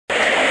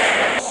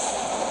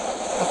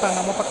Kenapa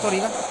nggak mau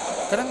factory kan?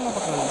 Kadang mau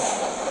factory.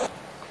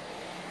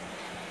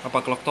 Apa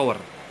clock tower?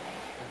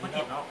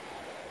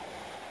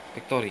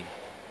 Factory.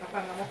 Apa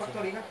nggak mau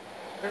factory kan?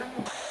 Kadang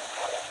mau.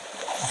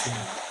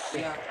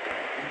 Ya,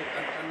 untuk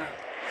anak-anak.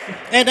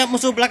 Ada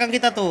musuh belakang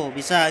kita tuh,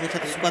 bisa ini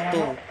satu squad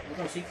tuh.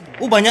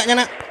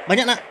 Banyaknya nak,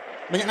 banyak nak,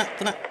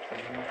 tuh nak.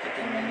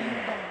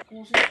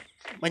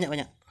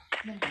 Banyak.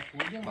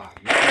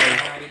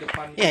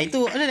 Ya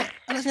itu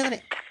ada sini tadi.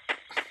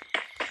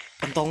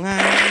 Pentongan.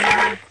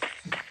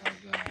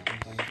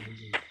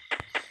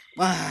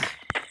 Wah,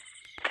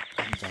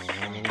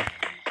 pentongan ini.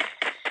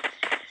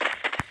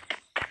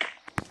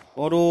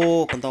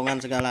 Waduh, pentongan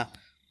segala.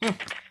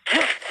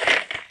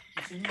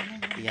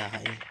 Iya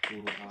ini.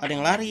 Ada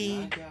yang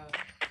lari.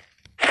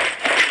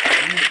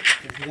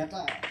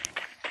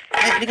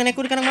 Dengan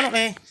ekor di kanan manok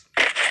deh.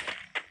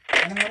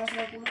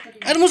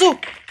 Ada musuh.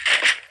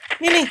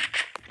 Ini.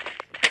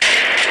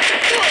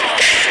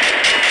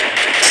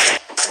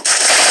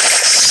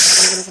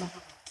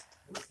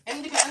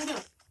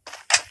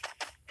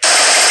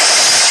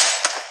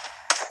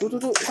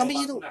 Tuh sampai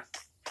situ.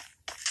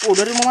 Oh,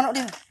 dari rumah manok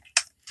dia.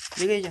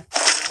 Jaga aja.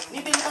 Ini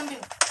bil.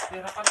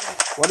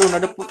 Waduh,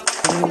 ada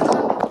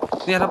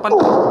Ini hadapan.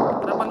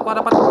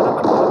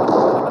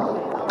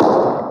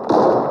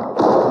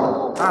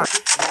 Ah.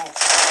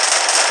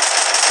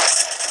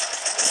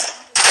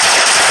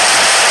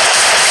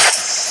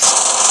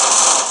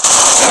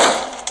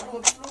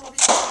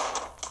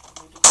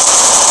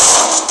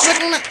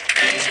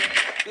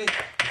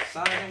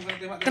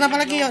 Kenapa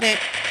lagi ya,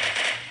 Dek?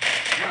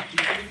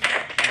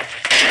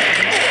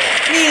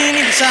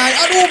 Ini bisa.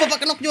 Aduh,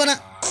 bapak kenok juga,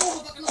 nak.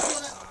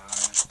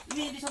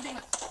 Ini di samping,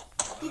 nak.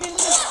 Bil.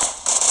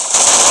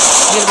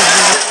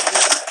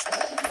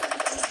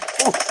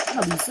 Oh,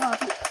 nggak bisa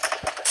tuh.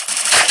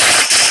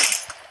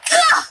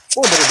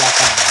 Oh, dari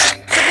belakang.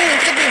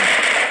 Sedih.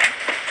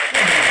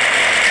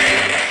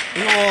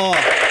 Oh.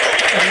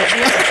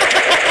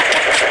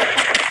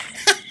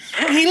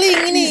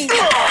 Healing ini.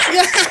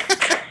 Ya.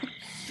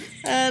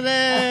 Ada.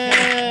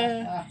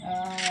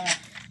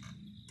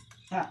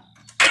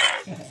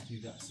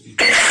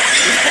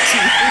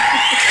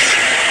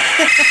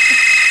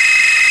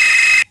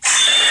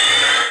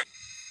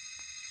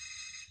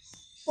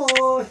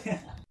 Oh.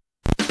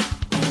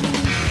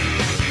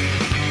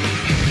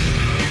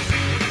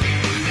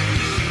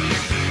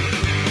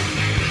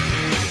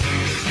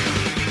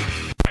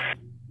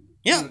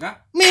 Ya,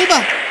 mil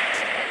bang.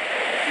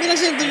 Bilang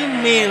saya terjun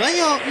mil,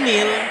 ayo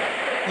mil.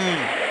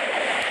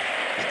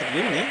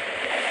 Terjun nih.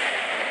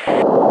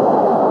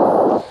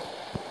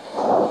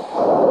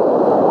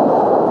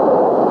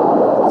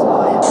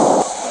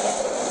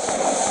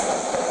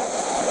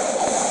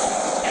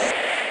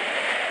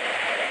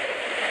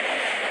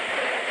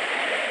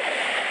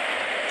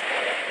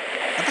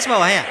 Atas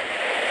bawah ya?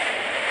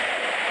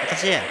 Atas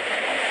ya?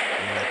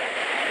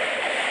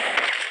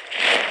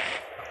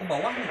 Aku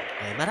bawah nih.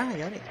 Barang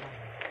aja nih.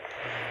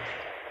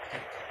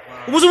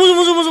 Musuh.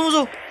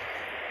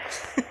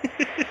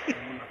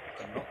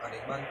 Kenok ada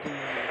yang bantu.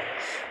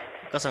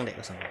 Kosong.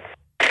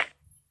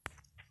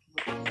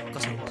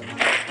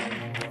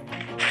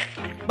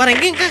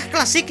 Barengking kah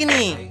klasik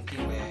ini?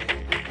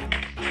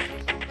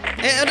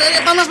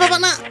 Udah panas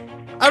bapak nak.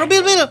 Aduh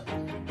bil.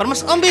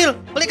 Panas om bil.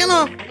 Balikan.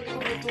 Balikan.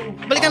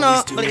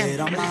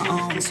 On my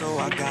own, so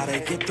I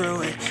gotta get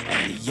through it.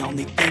 And the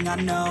only thing I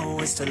know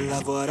is to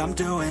love what I'm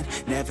doing.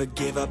 Never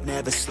give up,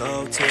 never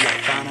slow till I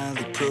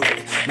finally prove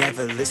it.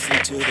 Never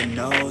listen to the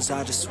no's,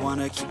 I just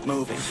wanna keep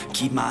moving.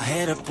 Keep my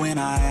head up when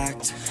I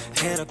act,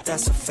 head up,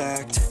 that's a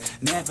fact.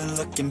 Never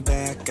looking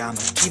back, I'ma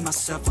keep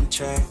myself on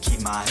track.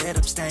 Keep my head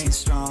up, staying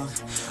strong,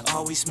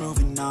 always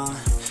moving on.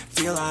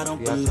 Feel I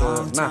don't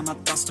belong, tell my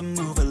thoughts to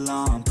move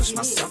along. Push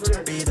myself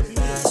to be the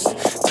best,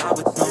 die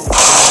with no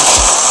regrets.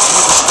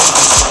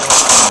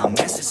 My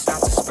message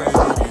starts to spread,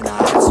 and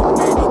I had so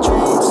many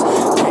dreams.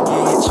 When you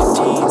hit your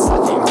teens,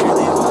 life ain't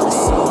really what it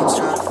seems.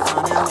 Try to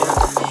find out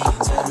what it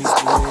means. Always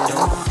do it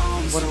on my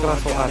own, so I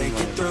gotta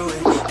get through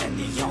it. And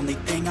the only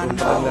thing I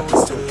know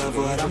is to love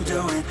what I'm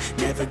doing.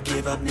 Never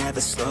give up,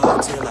 never slow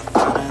till I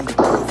finally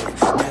prove it.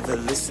 Never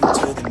listen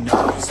to the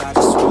no's, I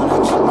just wanna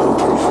keep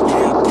moving.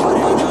 Yeah, I put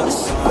out all the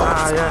songs.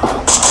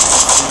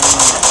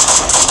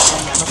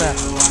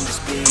 I'm just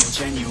being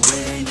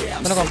genuine.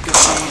 Yeah, I'm sick of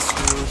being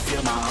screwed.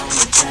 Feel my own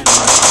adrenaline.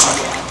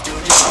 Yeah, I do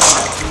just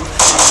what I do.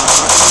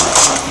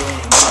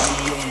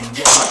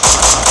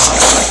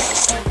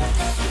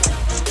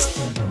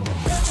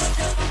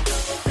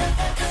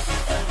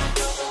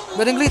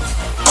 Badan glit.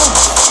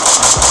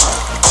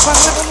 Bang,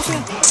 lihat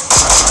musuhnya.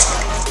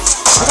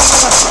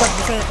 Bukan,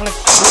 bisa oleh.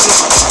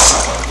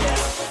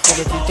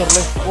 Ada cincor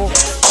leh.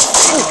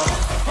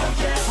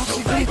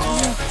 Masih glit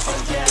semua.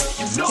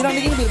 Silang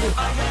lagi bil.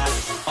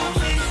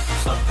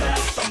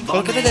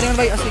 Kalau kita jaringan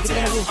baik asli kita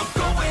jangan dulu.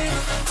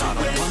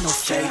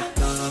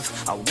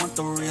 I want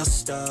the real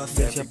stuff.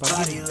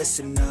 Everybody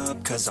listen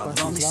up, cause I'll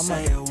only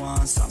say it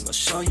once. I'm gonna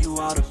show you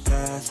all the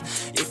path.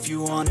 If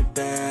you want it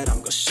bad, I'm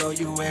gonna show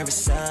you where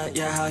it's at.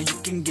 Yeah, how you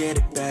can get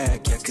it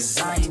back. Yeah, cause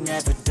I ain't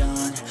never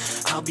done.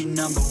 I'll I'll be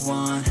number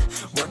one.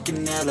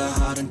 Working hella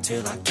hard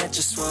until I get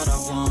just what I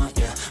want,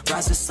 yeah.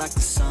 Rises like the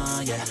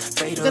sun, yeah.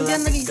 Fatal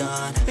like a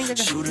gun.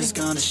 Shooters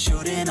gonna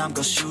shoot and I'm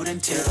gonna shoot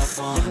until I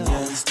fall.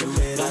 Always do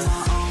it on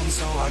my own,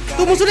 so I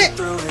gotta get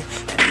through it.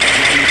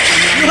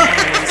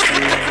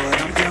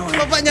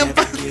 Bapak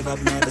nyampah. Never give up,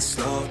 never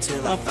slow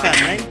till I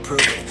finally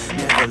prove it.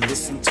 Never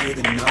listen to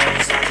the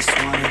no's, I just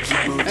wanna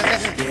keep moving.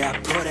 Yeah, I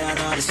put out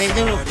all this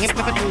heart, it's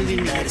my only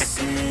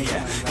medicine,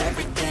 yeah.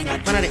 Everything I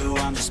do,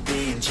 I'm just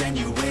being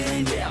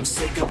genuine. Yeah, I'm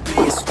sick of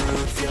being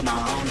screwed, feel my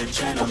own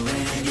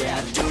adrenaline. Yeah,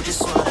 I do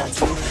just what I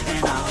do,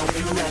 and I hope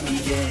you let me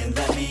in,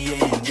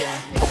 yeah.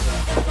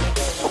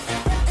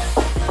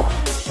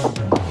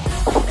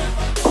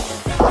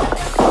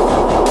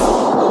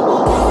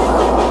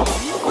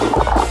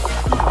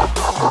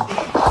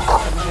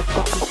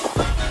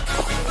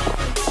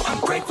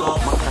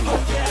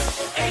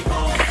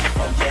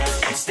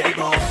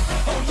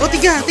 Oh,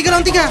 tiga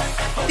lawan tiga.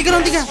 4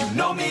 lawan 3.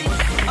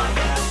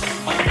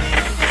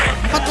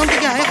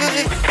 Ayo.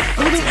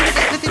 Tunggu.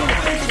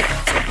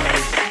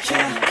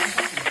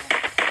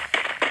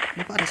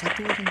 Bapak ada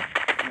satu di sini.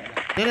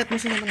 Dia lihat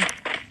musuhnya mana?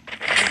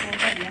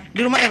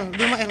 Di rumah L.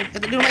 Di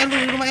rumah L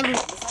dulu.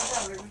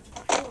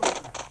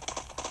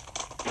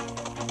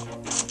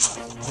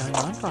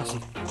 Jangan apa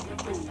sih?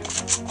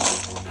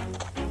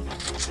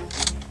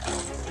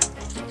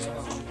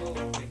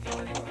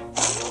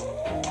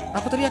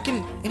 Aku tadi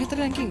yakin, ini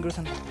tadi ranking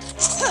gerusan.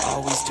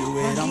 Always do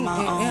it on my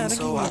own,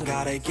 so I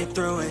gotta get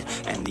through it.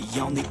 And the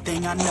only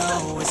thing I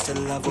know is to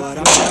love what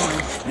I'm doing.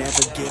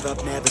 Never give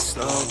up, never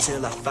slow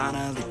till I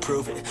finally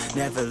prove it.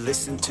 Never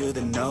listen to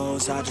the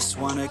no's, I just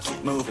wanna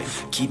keep moving.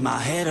 Keep my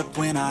head up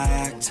when I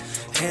act,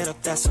 head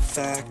up, that's a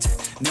fact.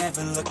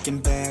 Never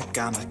looking back,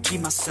 I'ma keep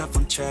myself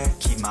on track.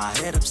 Keep my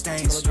head up,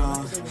 staying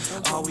strong,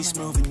 always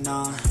moving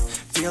on.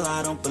 Feel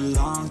I don't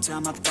belong, tell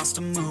my thoughts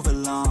to move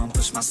along.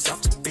 Push myself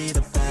to be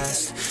the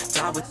best,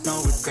 die with no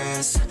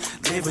regrets.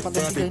 Live with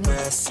every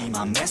breath, see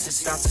my message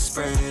start to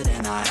spread.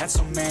 And I had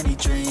so many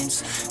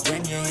dreams,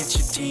 when you hit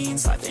your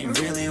teens, life ain't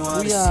really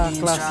what it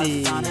seems. Try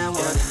to find out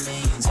what it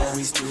means.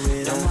 Always do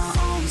it on my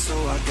own, so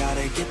I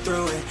gotta get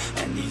through it.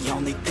 And the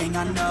only thing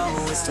I know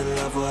is to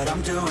love what I'm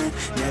doing.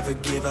 Never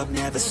give up,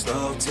 never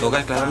slow till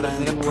I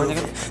finally prove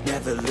it.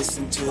 Never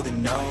listen to the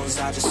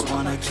no's, I just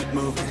wanna keep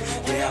moving.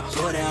 Yeah, I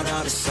put out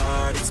all this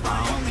art, it's my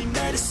only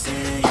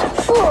medicine. Yeah,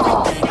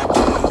 everything I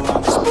do, I'm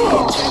just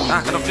being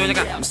genuine. Kedok cowoknya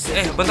kak.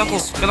 Bantu aku,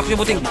 kedok cowok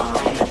puting.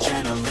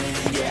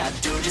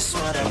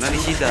 Mana di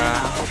sida?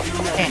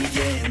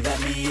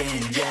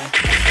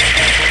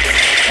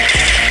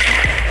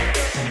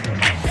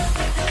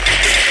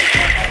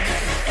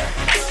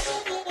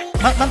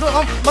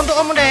 Bantu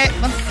om deh.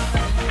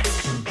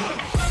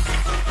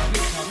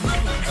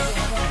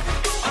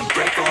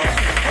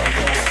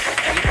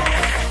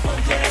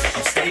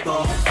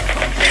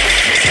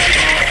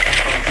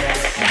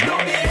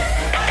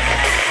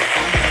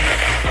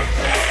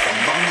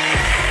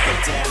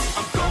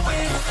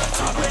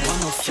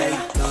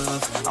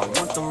 I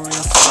want the real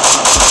stuff,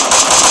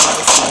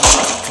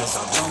 'cause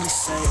I'll only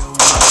say it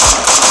once.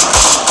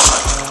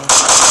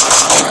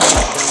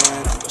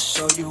 I'll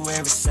show you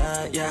where it's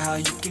at, yeah, how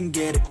you can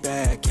get it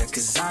back. Yeah,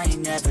 'cause I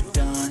ain't never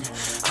done,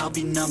 I'll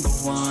be number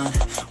one.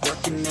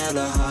 Working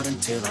hella hard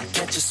until I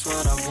get just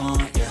what I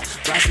want. Yeah,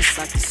 rises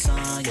like the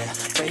sun, yeah,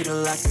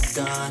 fatal like a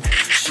gun.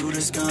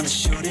 Shooters gonna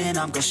shoot and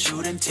I'm gonna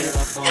shoot until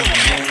I fall.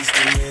 Always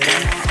do it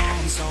on my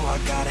own, so I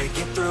gotta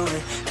get through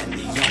it. And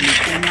the only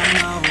thing I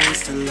know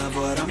is to love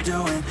what I'm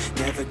doing.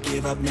 Never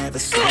give up, never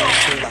slow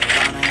till I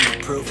finally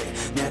prove it.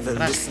 Never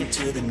listen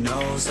to the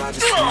no's, I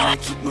just wanna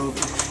keep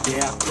moving.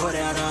 Yeah, I put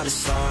out all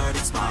this art,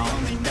 it's my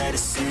only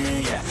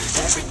medicine. Yeah,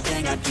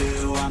 everything I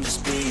do, I'm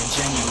just being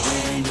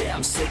genuine. Yeah,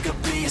 I'm sick of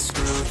being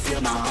screwed,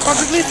 feel my own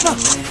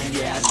adrenaline.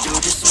 Yeah, I do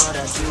just what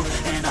I do,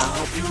 and I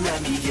hope you let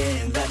me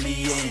in,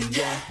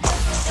 yeah.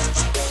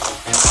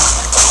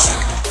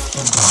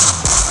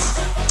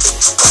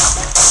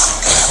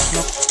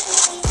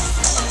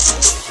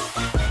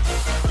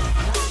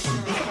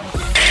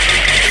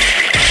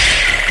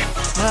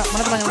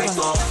 Mana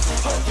temannya?